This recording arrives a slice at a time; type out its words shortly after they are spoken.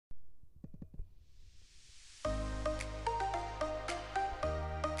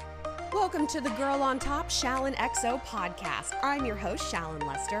Welcome to the Girl on Top Shallon XO podcast. I'm your host, Shallon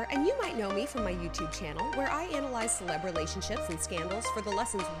Lester, and you might know me from my YouTube channel where I analyze celeb relationships and scandals for the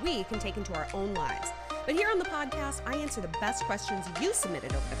lessons we can take into our own lives. But here on the podcast, I answer the best questions you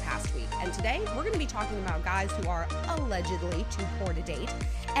submitted over the past week. And today, we're going to be talking about guys who are allegedly too poor to date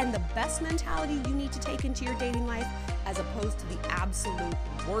and the best mentality you need to take into your dating life as opposed to the absolute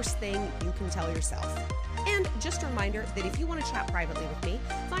worst thing you can tell yourself. And just a reminder that if you want to chat privately with me,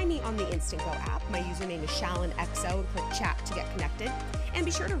 find me on the Instant Go app. My username is ShallonXO and click chat to get connected. And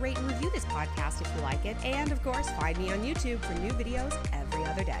be sure to rate and review this podcast if you like it. And of course, find me on YouTube for new videos every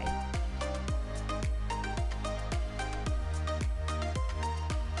other day.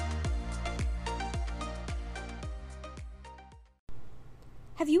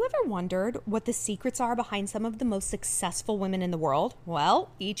 Have you ever wondered what the secrets are behind some of the most successful women in the world? Well,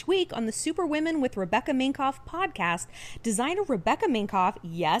 each week on the Super Women with Rebecca Minkoff podcast, designer Rebecca Minkoff,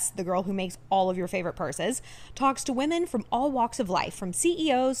 yes, the girl who makes all of your favorite purses, talks to women from all walks of life, from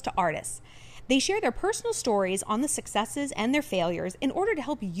CEOs to artists. They share their personal stories on the successes and their failures in order to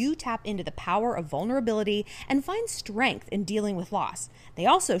help you tap into the power of vulnerability and find strength in dealing with loss. They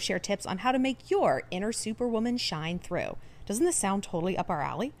also share tips on how to make your inner superwoman shine through. Doesn't this sound totally up our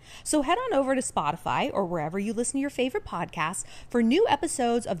alley? So head on over to Spotify or wherever you listen to your favorite podcasts for new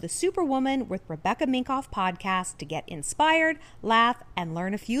episodes of the Superwoman with Rebecca Minkoff podcast to get inspired, laugh, and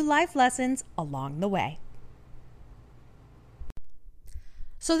learn a few life lessons along the way.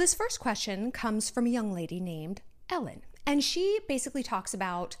 So this first question comes from a young lady named Ellen, and she basically talks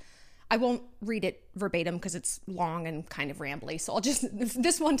about, I won't read it verbatim because it's long and kind of rambly. So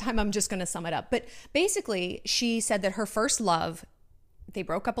this one time I'm just going to sum it up. But basically she said that her first love, they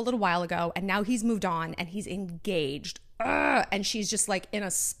broke up a little while ago and now he's moved on and he's engaged. And she's just like in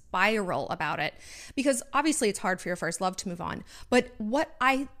a spiral about it because obviously it's hard for your first love to move on. But what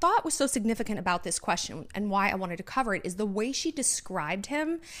I thought was so significant about this question and why I wanted to cover it is the way she described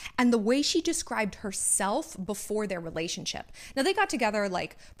him and the way she described herself before their relationship. Now they got together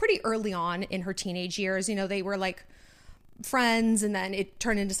like pretty early on in her teenage years. You know, they were like friends and then it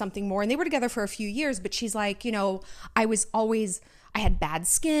turned into something more and they were together for a few years. But she's like, you know, I had bad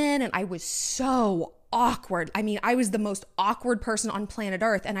skin and I was so awkward. I mean, I was the most awkward person on planet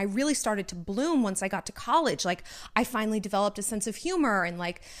Earth. And I really started to bloom once I got to college. Like I finally developed a sense of humor and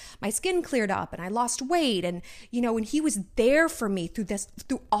like my skin cleared up and I lost weight. And, you know, and he was there for me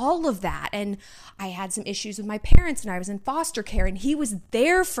through all of that. And I had some issues with my parents and I was in foster care and he was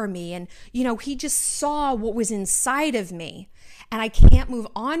there for me. And, you know, he just saw what was inside of me and I can't move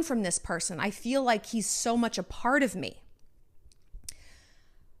on from this person. I feel like he's so much a part of me.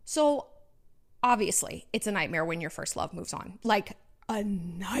 So obviously, it's a nightmare when your first love moves on. Like a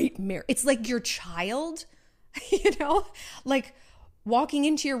nightmare. It's like your child, you know, like walking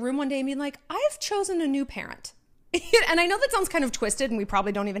into your room one day and being like, I've chosen a new parent. And I know that sounds kind of twisted and we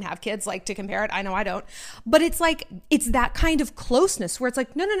probably don't even have kids like to compare it. I know I don't. But it's like, it's that kind of closeness where it's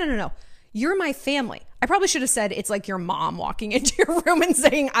like, no. You're my family. I probably should have said it's like your mom walking into your room and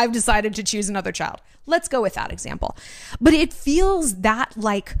saying, I've decided to choose another child. Let's go with that example. But it feels that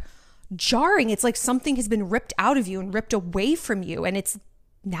like jarring. It's like something has been ripped out of you and ripped away from you and it's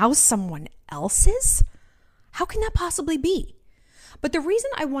now someone else's? How can that possibly be? But the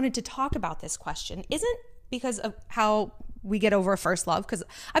reason I wanted to talk about this question isn't because of how we get over a first love, because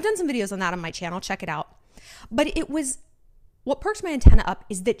I've done some videos on that on my channel. Check it out. But it was what perked my antenna up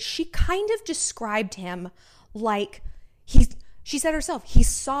is that she kind of described him like she said herself, he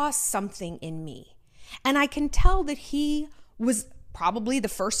saw something in me. And I can tell that he was probably the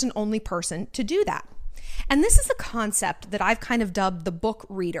first and only person to do that. And this is a concept that I've kind of dubbed the book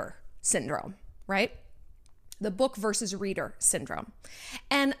reader syndrome, right? The book versus reader syndrome.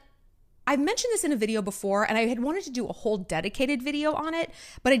 And I've mentioned this in a video before and I had wanted to do a whole dedicated video on it,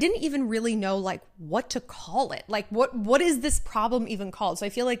 but I didn't even really know like what to call it. Like what is this problem even called? So I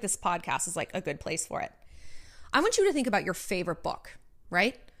feel like this podcast is like a good place for it. I want you to think about your favorite book,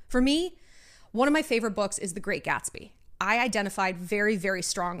 right? For me, one of my favorite books is The Great Gatsby. I identified very, very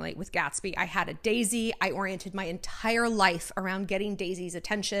strongly with Gatsby. I had a Daisy. I oriented my entire life around getting Daisy's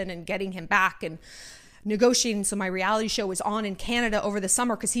attention and getting him back and negotiating. So my reality show was on in Canada over the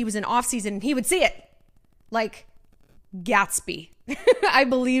summer because he was in off season and he would see it. Like Gatsby. I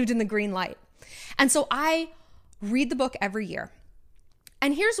believed in the green light. And so I read the book every year.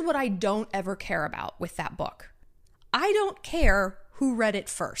 And here's what I don't ever care about with that book. I don't care who read it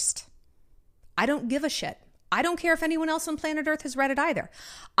first. I don't give a shit. I don't care if anyone else on planet Earth has read it either.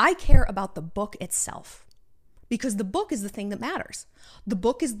 I care about the book itself because the book is the thing that matters. The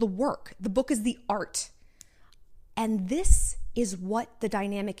book is the work. The book is the art. And this is what the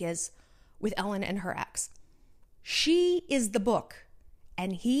dynamic is with Ellen and her ex. She is the book,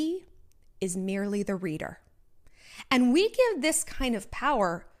 and he is merely the reader. And we give this kind of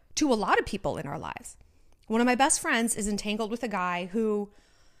power to a lot of people in our lives. One of my best friends is entangled with a guy who,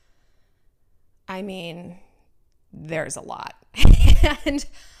 I mean, there's a lot. And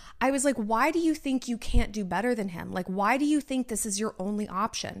I was like, why do you think you can't do better than him? Like, why do you think this is your only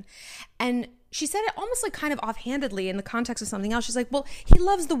option? And she said it almost like kind of offhandedly in the context of something else. She's like, well, he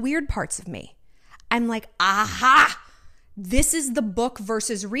loves the weird parts of me. I'm like, aha, this is the book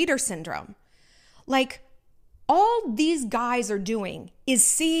versus reader syndrome. Like, all these guys are doing is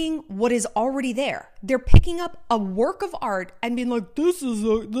seeing what is already there. They're picking up a work of art and being like, this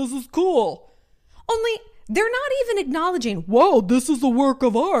is cool. Only they're not even acknowledging, whoa, this is a work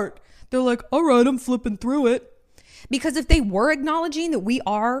of art. They're like, all right, I'm flipping through it. Because if they were acknowledging that we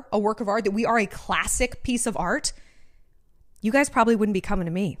are a work of art, that we are a classic piece of art, you guys probably wouldn't be coming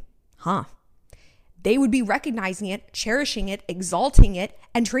to me, huh? They would be recognizing it, cherishing it, exalting it,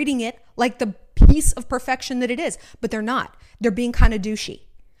 and treating it like the piece of perfection that it is. But they're not. They're being kind of douchey.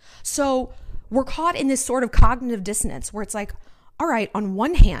 So we're caught in this sort of cognitive dissonance where it's like, all right, on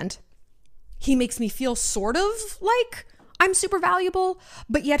one hand, he makes me feel sort of like I'm super valuable,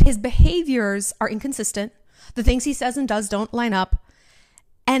 but yet his behaviors are inconsistent. The things he says and does don't line up.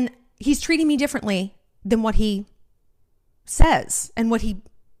 And he's treating me differently than what he says and what he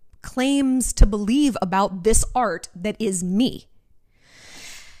claims to believe about this art that is me.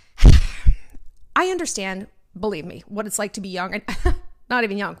 I understand, believe me, what it's like to be young and not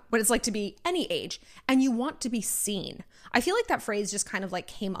even young, what it's like to be any age, and you want to be seen. I feel like that phrase just kind of like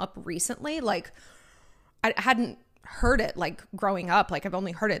came up recently. Like I hadn't heard it like growing up. Like I've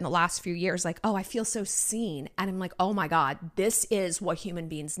only heard it in the last few years. Like, oh, I feel so seen. And I'm like, oh my God, this is what human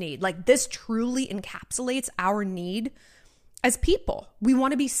beings need. Like this truly encapsulates our need as people. We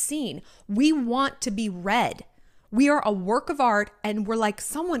want to be seen. We want to be read. We are a work of art, and we're like,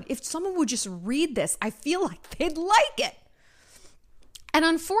 if someone would just read this, I feel like they'd like it. And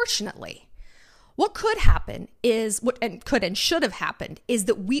unfortunately, what could happen is, could and should have happened, is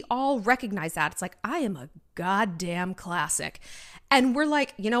that we all recognize that. It's like, I am a goddamn classic. And we're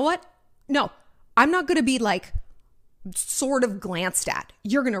like, you know what? No, I'm not going to be like sort of glanced at.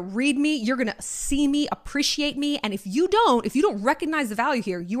 You're going to read me. You're going to see me, appreciate me. And if you don't recognize the value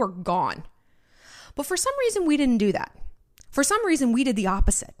here, you are gone. But for some reason, we didn't do that. For some reason, we did the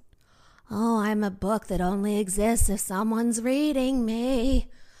opposite. Oh, I'm a book that only exists if someone's reading me.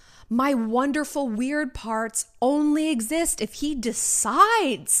 My wonderful weird parts only exist if he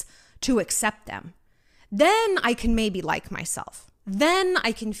decides to accept them. Then I can maybe like myself. Then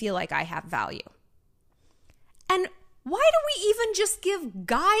I can feel like I have value. And why do we even just give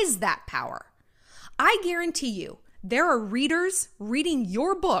guys that power? I guarantee you, there are readers reading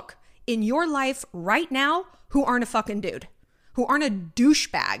your book in your life right now who aren't a fucking dude, who aren't a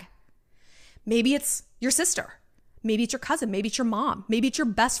douchebag. Maybe it's your sister. Maybe it's your cousin. Maybe it's your mom. Maybe it's your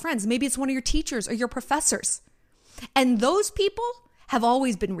best friends. Maybe it's one of your teachers or your professors. And those people have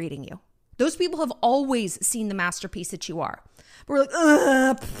always been reading you. Those people have always seen the masterpiece that you are. But we're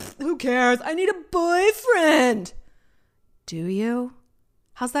like, who cares? I need a boyfriend. Do you?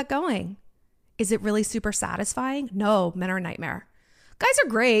 How's that going? Is it really super satisfying? No, men are a nightmare. Guys are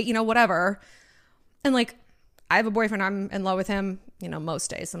great, whatever. And like, I have a boyfriend, I'm in love with him, most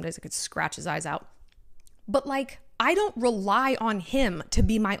days. Some days I could scratch his eyes out. But like, I don't rely on him to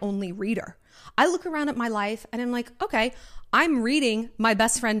be my only reader. I look around at my life and I'm like, okay, I'm reading my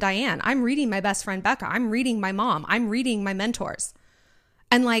best friend Diane. I'm reading my best friend Becca. I'm reading my mom. I'm reading my mentors.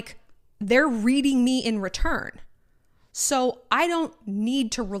 And like, they're reading me in return. So I don't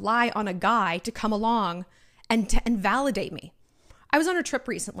need to rely on a guy to come along and validate me. I was on a trip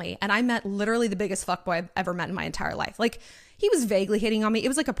recently and I met literally the biggest fuckboy I've ever met in my entire life. Like he was vaguely hitting on me. It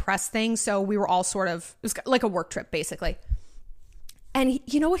was like a press thing. So we were all it was like a work trip basically. And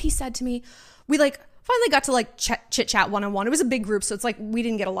you know what he said to me? We like finally got to like chit chat one-on-one. It was a big group. So it's like, we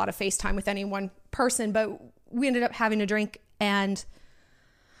didn't get a lot of FaceTime with any one person, but we ended up having a drink and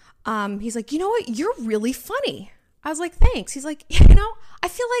he's like, you know what? You're really funny. I was like, thanks. He's like, I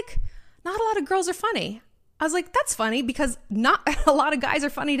feel like not a lot of girls are funny. I was like, that's funny because not a lot of guys are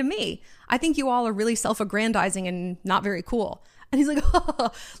funny to me. I think you all are really self-aggrandizing and not very cool. And he's like,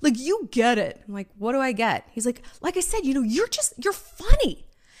 oh, like you get it. I'm like, what do I get? He's like I said, you're funny.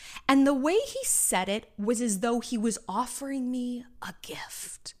 And the way he said it was as though he was offering me a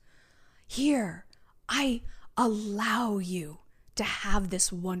gift. Here, I allow you to have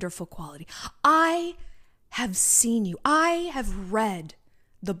this wonderful quality. I have seen you. I have read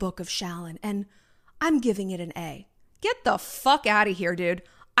the book of Shallon and I'm giving it an A. Get the fuck out of here, dude.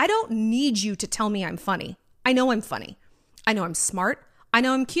 I don't need you to tell me I'm funny. I know I'm funny. I know I'm smart. I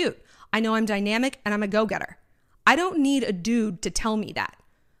know I'm cute. I know I'm dynamic and I'm a go-getter. I don't need a dude to tell me that.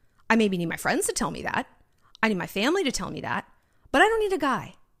 I maybe need my friends to tell me that. I need my family to tell me that, but I don't need a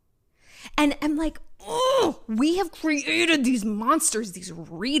guy. And I'm like, oh, we have created these monsters, these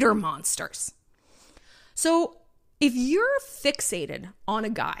reader monsters. So if you're fixated on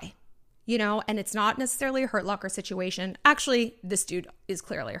a guy, you know, and it's not necessarily a Hurt Locker situation. Actually, this dude is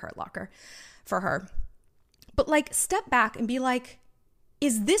clearly a Hurt Locker for her. But like, step back and be like,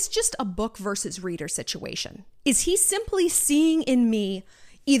 is this just a book versus reader situation? Is he simply seeing in me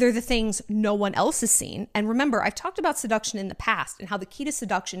either the things no one else has seen? And remember, I've talked about seduction in the past and how the key to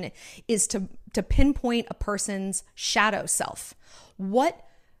seduction is to pinpoint a person's shadow self. What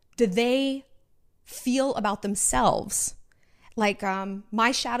do they feel about themselves? Like,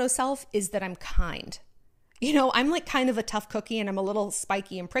 my shadow self is that I'm kind. You know, I'm like kind of a tough cookie and I'm a little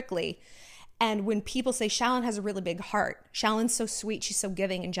spiky and prickly. And when people say Shallon has a really big heart, Shallon's so sweet, she's so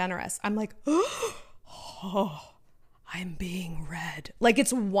giving and generous, I'm like, oh, I'm being read. Like,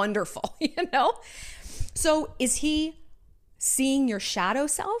 it's wonderful, you know? So is he seeing your shadow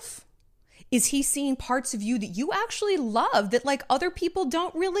self? Is he seeing parts of you that you actually love that like other people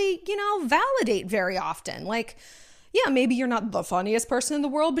don't really, you know, validate very often? Like, yeah, maybe you're not the funniest person in the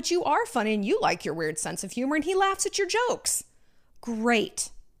world, but you are funny and you like your weird sense of humor and he laughs at your jokes. Great.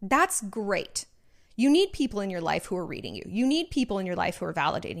 That's great. You need people in your life who are reading you. You need people in your life who are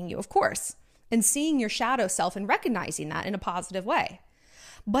validating you, of course, and seeing your shadow self and recognizing that in a positive way.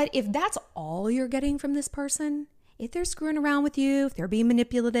 But if that's all you're getting from this person, if they're screwing around with you, if they're being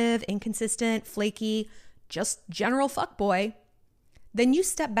manipulative, inconsistent, flaky, just general fuckboy, then you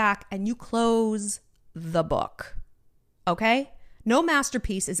step back and you close the book. Okay? No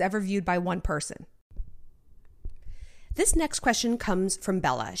masterpiece is ever viewed by one person. This next question comes from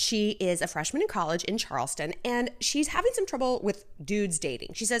Bella. She is a freshman in college in Charleston, and she's having some trouble with dudes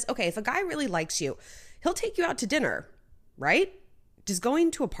dating. She says, okay, if a guy really likes you, he'll take you out to dinner, right? Does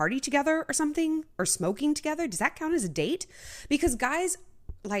going to a party together or something, or smoking together, does that count as a date? Because guys,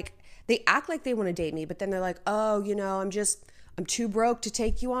 like, they act like they want to date me, but then they're like, oh, you know, I'm too broke to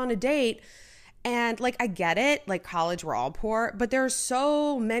take you on a date. And like, I get it, like college, we're all poor, but there are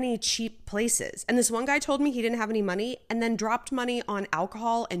so many cheap places. And this one guy told me he didn't have any money and then dropped money on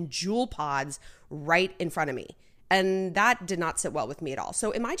alcohol and Juul pods right in front of me. And that did not sit well with me at all.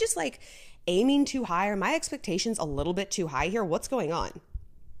 So am I just like aiming too high? Are my expectations a little bit too high here? What's going on?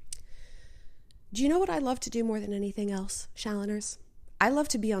 Do you know what I love to do more than anything else, Shalloners? I love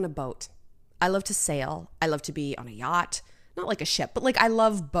to be on a boat. I love to sail. I love to be on a yacht, not like a ship, but like I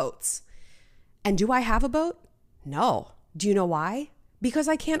love boats. And do I have a boat? No. Do you know why? Because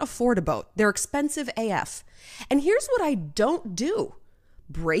I can't afford a boat. They're expensive AF. And here's what I don't do.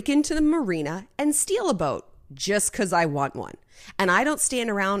 Break into the marina and steal a boat just because I want one. And I don't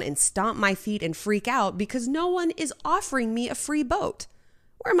stand around and stomp my feet and freak out because no one is offering me a free boat.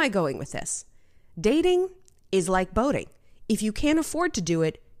 Where am I going with this? Dating is like boating. If you can't afford to do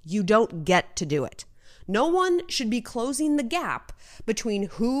it, you don't get to do it. No one should be closing the gap between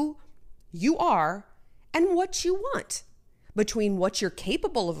who you are and what you want, between what you're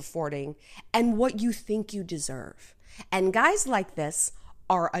capable of affording and what you think you deserve. And guys like this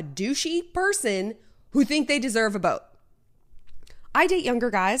are a douchey person who think they deserve a boat. I date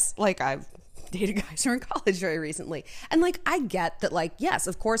younger guys, like I've dated guys who are in college very recently. And like, I get that, like, yes,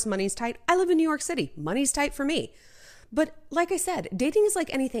 of course, money's tight. I live in New York City. Money's tight for me. But like I said, dating is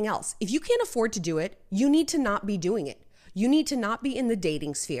like anything else. If you can't afford to do it, you need to not be doing it. You need to not be in the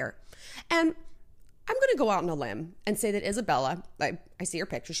dating sphere. And I'm going to go out on a limb and say that Isabella, I see her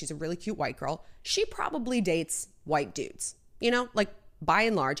picture, she's a really cute white girl. She probably dates white dudes, you know, like by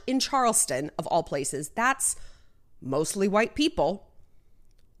and large in Charleston of all places, that's mostly white people.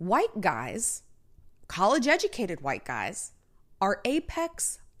 White guys, college educated white guys are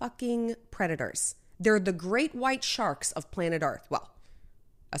apex fucking predators. They're the great white sharks of planet Earth. Well,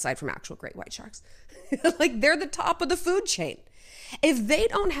 aside from actual great white sharks, like they're the top of the food chain. If they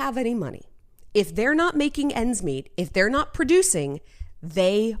don't have any money, if they're not making ends meet, if they're not producing,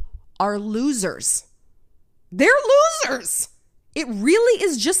 they are losers. They're losers. It really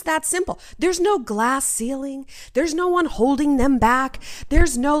is just that simple. There's no glass ceiling. There's no one holding them back.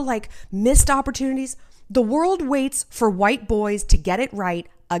 There's no like missed opportunities. The world waits for white boys to get it right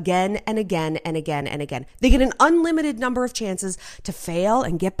again and again and again and again. They get an unlimited number of chances to fail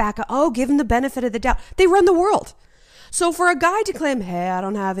and get back. Oh, give them the benefit of the doubt. They run the world. So for a guy to claim, hey, I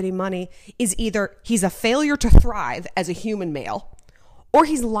don't have any money, is either he's a failure to thrive as a human male or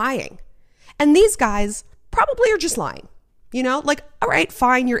he's lying. And these guys probably are just lying. You know, like, all right,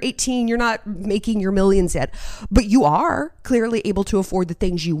 fine, you're 18, you're not making your millions yet, but you are clearly able to afford the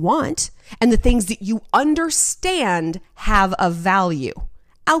things you want and the things that you understand have a value.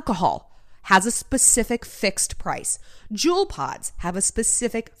 Alcohol has a specific fixed price. Jewel pods have a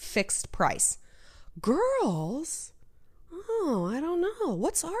specific fixed price. Girls, I don't know.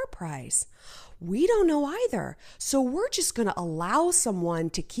 What's our price? We don't know either. So we're just going to allow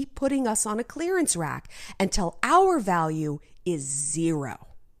someone to keep putting us on a clearance rack until our value is zero.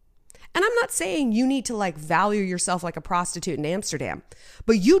 And I'm not saying you need to like value yourself like a prostitute in Amsterdam,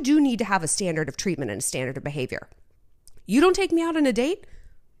 but you do need to have a standard of treatment and a standard of behavior. You don't take me out on a date,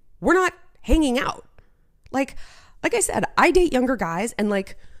 we're not hanging out. Like I said, I date younger guys, and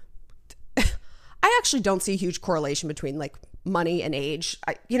like, I actually don't see a huge correlation between like money and age.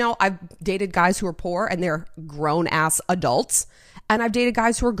 I've dated guys who are poor and they're grown ass adults. And I've dated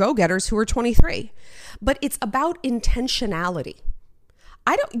guys who are go-getters who are 23. But it's about intentionality.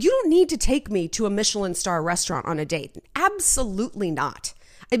 You don't need to take me to a Michelin star restaurant on a date. Absolutely not.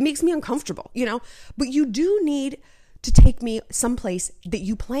 It makes me uncomfortable, but you do need to take me someplace that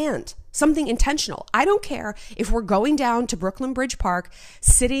you planned, something intentional. I don't care if we're going down to Brooklyn Bridge Park,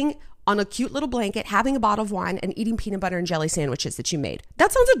 sitting on a cute little blanket, having a bottle of wine and eating peanut butter and jelly sandwiches that you made.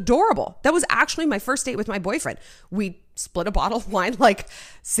 That sounds adorable. That was actually my first date with my boyfriend. We split a bottle of wine, like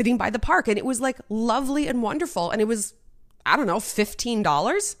sitting by the park, and it was like lovely and wonderful. And it was, I don't know,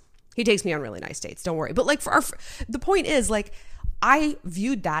 $15. He takes me on really nice dates, don't worry. But like the point is, like, I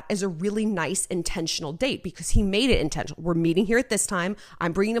viewed that as a really nice, intentional date because he made it intentional. We're meeting here at this time.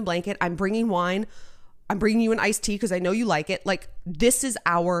 I'm bringing a blanket. I'm bringing wine. I'm bringing you an iced tea because I know you like it. Like, this is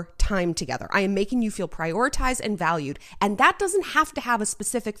our time together. I am making you feel prioritized and valued. And that doesn't have to have a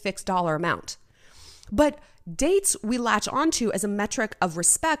specific fixed dollar amount. But dates we latch onto as a metric of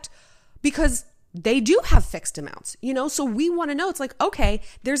respect because they do have fixed amounts, So we want to know, it's like, okay,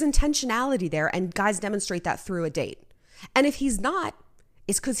 there's intentionality there. And guys demonstrate that through a date. And if he's not,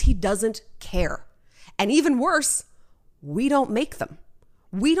 it's because he doesn't care. And even worse, we don't make them.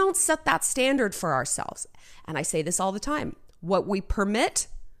 We don't set that standard for ourselves. And I say this all the time. What we permit,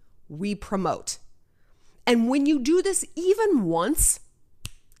 we promote. And when you do this even once,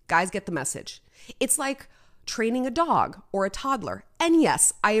 guys get the message. It's like training a dog or a toddler. And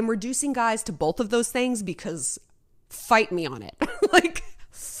yes, I am reducing guys to both of those things because fight me on it. Like,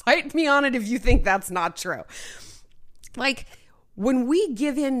 fight me on it if you think that's not true. Like, when we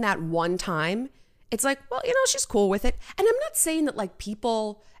give in that one time, it's like, well, she's cool with it. And I'm not saying that like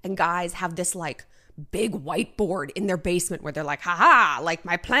people and guys have this like big whiteboard in their basement where they're like, haha, like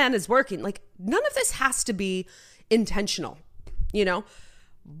my plan is working. Like, none of this has to be intentional,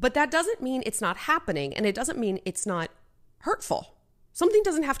 but that doesn't mean it's not happening. And it doesn't mean it's not hurtful. Something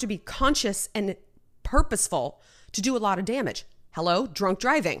doesn't have to be conscious and purposeful to do a lot of damage. Hello, drunk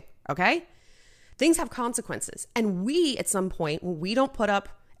driving. Okay. Things have consequences. And we, at some point, when we don't put up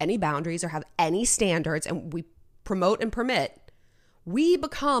any boundaries or have any standards and we promote and permit, we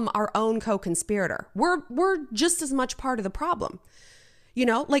become our own co-conspirator. We're just as much part of the problem.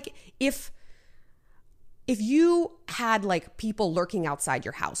 Like if you had like people lurking outside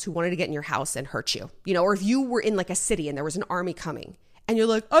your house who wanted to get in your house and hurt you, or if you were in like a city and there was an army coming and you're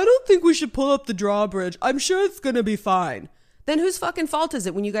like, I don't think we should pull up the drawbridge. I'm sure it's going to be fine. Then whose fucking fault is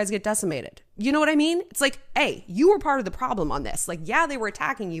it when you guys get decimated? You know what I mean? It's like, hey, you were part of the problem on this. Like, yeah, they were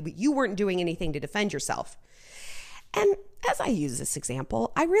attacking you, but you weren't doing anything to defend yourself. And as I use this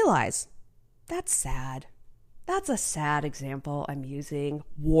example, I realize that's sad. That's a sad example I'm using.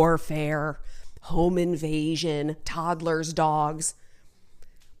 Warfare, home invasion, toddlers, dogs.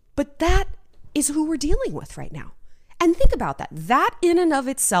 But that is who we're dealing with right now. And think about that. That in and of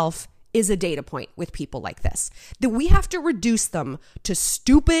itself is a data point with people like this, that we have to reduce them to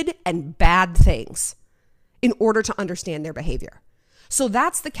stupid and bad things in order to understand their behavior. So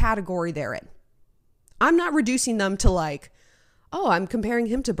that's the category they're in. I'm not reducing them to like, oh, I'm comparing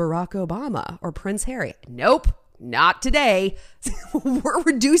him to Barack Obama or Prince Harry. Nope, not today. We're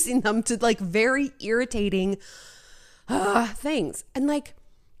reducing them to like very irritating things. And like,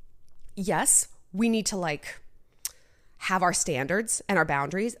 yes, we need to like have our standards and our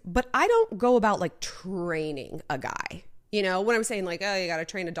boundaries, but I don't go about like training a guy. When I'm saying like, oh, you got to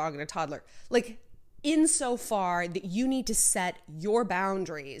train a dog and a toddler, like insofar that you need to set your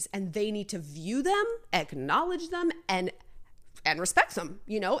boundaries and they need to view them, acknowledge them, and respect them,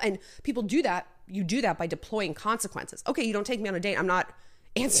 and people do that. You do that by deploying consequences. Okay, you don't take me on a date, I'm not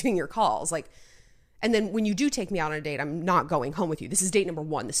answering your calls. Like, and then when you do take me out on a date, I'm not going home with you. This is date number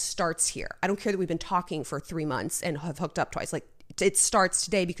 1. This starts here. I don't care that we've been talking for 3 months and have hooked up twice. Like, It starts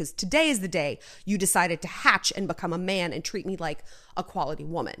today because today is the day you decided to hatch and become a man and treat me like a quality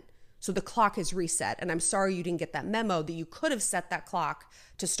woman. So the clock is reset. And I'm sorry you didn't get that memo that you could have set that clock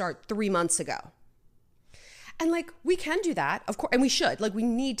to start 3 months ago. And like, we can do that, of course, and we should. Like, we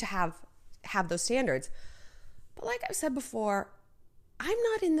need to have those standards. But like I've said before, I'm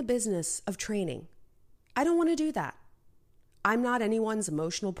not in the business of training. I don't want to do that. I'm not anyone's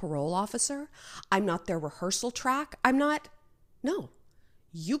emotional parole officer. I'm not their rehearsal track. No.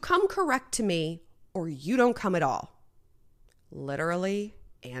 You come correct to me or you don't come at all. Literally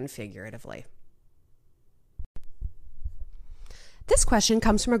and figuratively. This question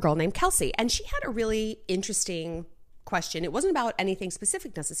comes from a girl named Kelsey, and she had a really interesting question. It wasn't about anything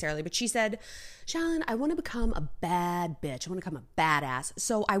specific necessarily, but she said, Shalyn, I want to become a bad bitch. I want to become a badass.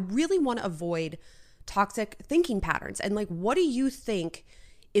 So I really want to avoid toxic thinking patterns. And like, what do you think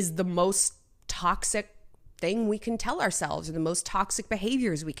is the most toxic thing we can tell ourselves, or the most toxic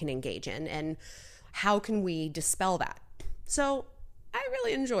behaviors we can engage in? And how can we dispel that? So I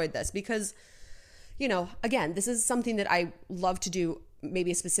really enjoyed this because, you know, again, this is something that I love to do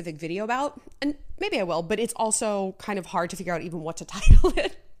maybe a specific video about, and maybe I will, but it's also kind of hard to figure out even what to title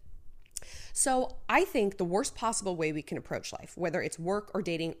it. So I think the worst possible way we can approach life, whether it's work or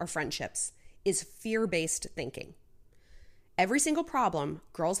dating or friendships, is fear-based thinking. Every single problem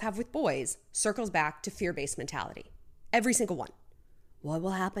girls have with boys circles back to fear-based mentality. Every single one. What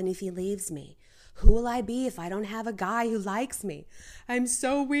will happen if he leaves me? Who will I be if I don't have a guy who likes me? I'm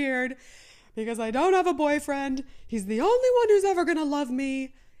so weird because I don't have a boyfriend. He's the only one who's ever going to love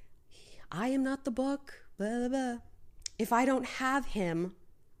me. I am not the book. Blah, blah, blah. If I don't have him,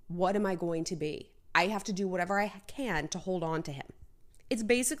 what am I going to be? I have to do whatever I can to hold on to him. It's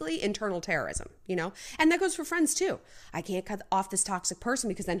basically internal terrorism, you know? And that goes for friends too. I can't cut off this toxic person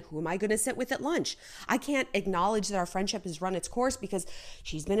because then who am I going to sit with at lunch? I can't acknowledge that our friendship has run its course because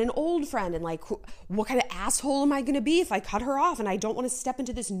she's been an old friend, and like, what kind of asshole am I going to be if I cut her off and I don't want to step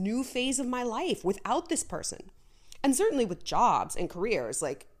into this new phase of my life without this person? And certainly with jobs and careers,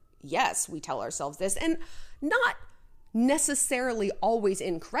 like, yes, we tell ourselves this, and not necessarily always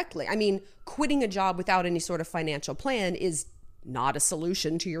incorrectly. I mean, quitting a job without any sort of financial plan is not a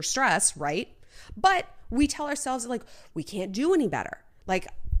solution to your stress, right? But we tell ourselves like, we can't do any better. Like,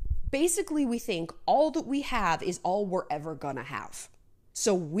 basically we think all that we have is all we're ever gonna have.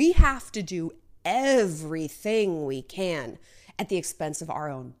 So we have to do everything we can at the expense of our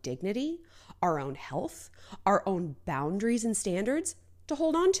own dignity, our own health, our own boundaries and standards to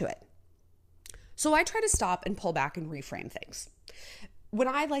hold on to it. So I try to stop and pull back and reframe things. When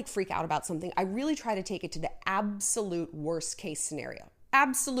I like freak out about something, I really try to take it to the absolute worst case scenario.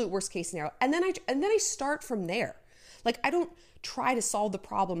 Absolute worst case scenario. And then I start from there. Like, I don't try to solve the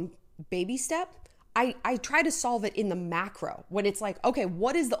problem baby step. I try to solve it in the macro when it's like, okay,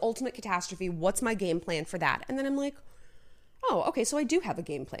 what is the ultimate catastrophe? What's my game plan for that? And then I'm like, oh, okay, so I do have a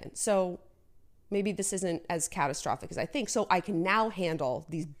game plan. So maybe this isn't as catastrophic as I think. So I can now handle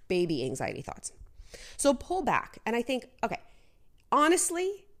these baby anxiety thoughts. So pull back. And I think, okay,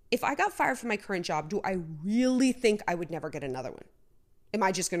 honestly, if I got fired from my current job, do I really think I would never get another one? Am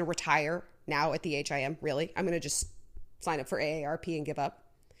I just going to retire now at the age I am? Really? I'm going to just sign up for AARP and give up?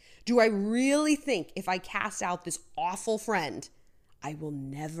 Do I really think if I cast out this awful friend, I will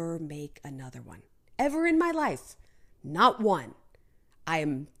never make another one? Ever in my life? Not one. I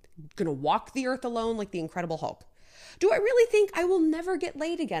am going to walk the earth alone like the Incredible Hulk. Do I really think I will never get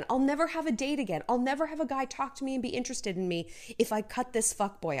laid again? I'll never have a date again. I'll never have a guy talk to me and be interested in me if I cut this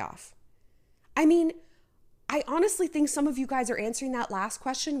fuckboy off. I mean, I honestly think some of you guys are answering that last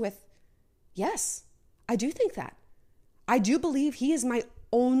question with, yes, I do think that. I do believe he is my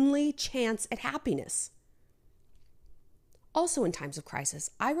only chance at happiness. Also, in times of crisis,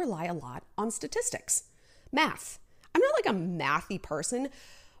 I rely a lot on statistics, math. I'm not like a mathy person,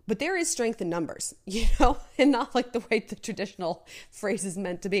 but there is strength in numbers, you know, and not like the way the traditional phrase is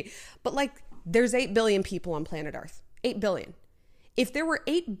meant to be. But like, there's 8 billion people on planet Earth. 8 billion. If there were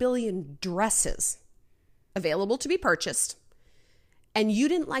 8 billion dresses available to be purchased, and you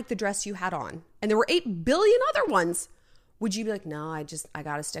didn't like the dress you had on, and there were 8 billion other ones, would you be like, no, I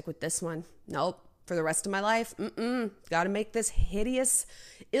got to stick with this one? Nope. For the rest of my life, got to make this hideous,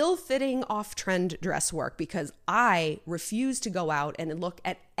 ill-fitting, off-trend dress work because I refuse to go out and look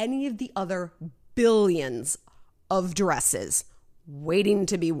at any of the other billions of dresses waiting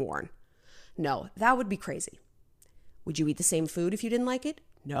to be worn. No, that would be crazy. Would you eat the same food if you didn't like it?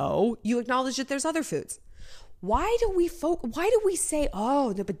 No, you acknowledge that there's other foods. Why do we say,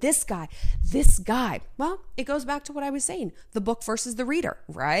 oh, no, but this guy? Well, it goes back to what I was saying, the book versus the reader,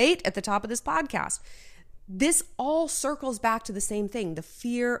 right? At the top of this podcast. This all circles back to the same thing, the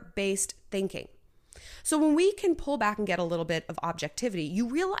fear-based thinking. So when we can pull back and get a little bit of objectivity, you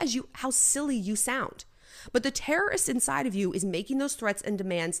realize how silly you sound. But the terrorist inside of you is making those threats and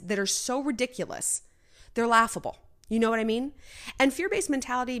demands that are so ridiculous, they're laughable. You know what I mean? And fear-based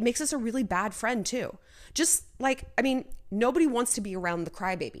mentality makes us a really bad friend too. Just like, nobody wants to be around the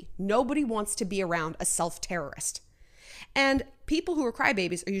crybaby. Nobody wants to be around a self-terrorist. And people who are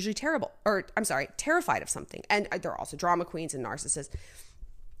crybabies are usually terrified of something. And they're also drama queens and narcissists.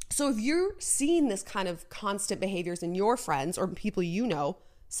 So if you're seeing this kind of constant behaviors in your friends or people you know,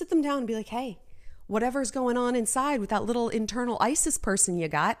 sit them down and be like, hey, whatever's going on inside with that little internal ISIS person you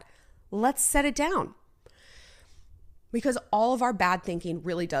got, let's set it down. Because all of our bad thinking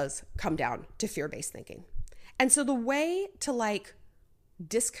really does come down to fear-based thinking. And so the way to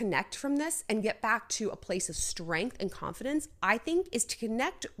disconnect from this and get back to a place of strength and confidence, I think, is to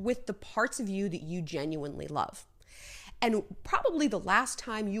connect with the parts of you that you genuinely love. And probably the last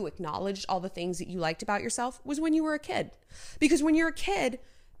time you acknowledged all the things that you liked about yourself was when you were a kid. Because when you're a kid,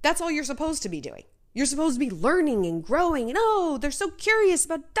 that's all you're supposed to be doing. You're supposed to be learning and growing. And they're so curious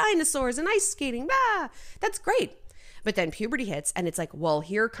about dinosaurs and ice skating. That's great. But then puberty hits and it's like, well,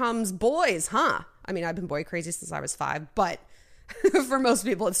 here comes boys, huh? I've been boy crazy since I was 5, but for most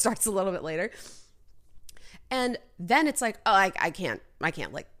people, it starts a little bit later. And then it's like, I can't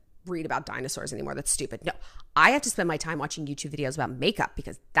read about dinosaurs anymore. That's stupid. No, I have to spend my time watching YouTube videos about makeup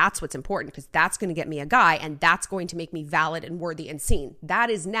because that's what's important, because that's going to get me a guy and that's going to make me valid and worthy and seen. That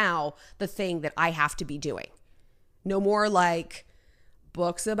is now the thing that I have to be doing. No more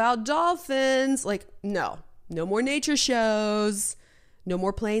books about dolphins. No more nature shows. No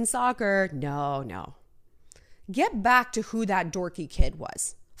more playing soccer. No. Get back to who that dorky kid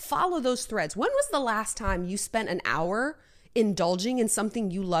was. Follow those threads. When was the last time you spent an hour indulging in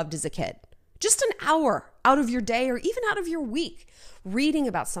something you loved as a kid? Just an hour out of your day or even out of your week. Reading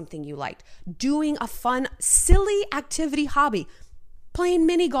about something you liked. Doing a fun, silly activity hobby. Playing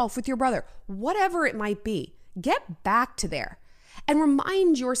mini golf with your brother. Whatever it might be. Get back to there. And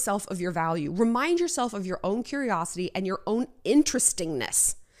remind yourself of your value. Remind yourself of your own curiosity and your own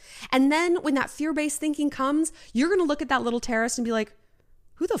interestingness. And then when that fear-based thinking comes, you're going to look at that little terrorist and be like,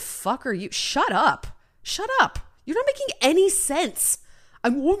 who the fuck are you? Shut up. Shut up. You're not making any sense.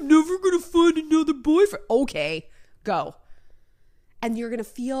 I'm never going to find another boyfriend. Okay, go. And you're going to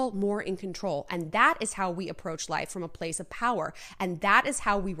feel more in control. And that is how we approach life, from a place of power. And that is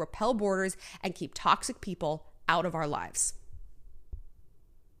how we repel borders and keep toxic people out of our lives.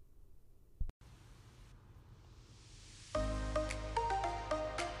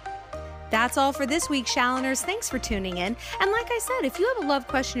 That's all for this week, Shalloners. Thanks for tuning in. And like I said, if you have a love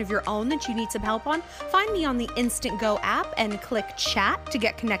question of your own that you need some help on, find me on the Instant Go app and click chat to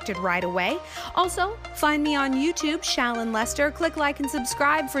get connected right away. Also, find me on YouTube, Shallon Lester. Click like and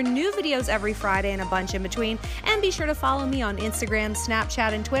subscribe for new videos every Friday and a bunch in between. And be sure to follow me on Instagram,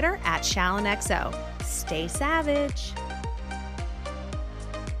 Snapchat, and Twitter at ShallonXO. Stay savage.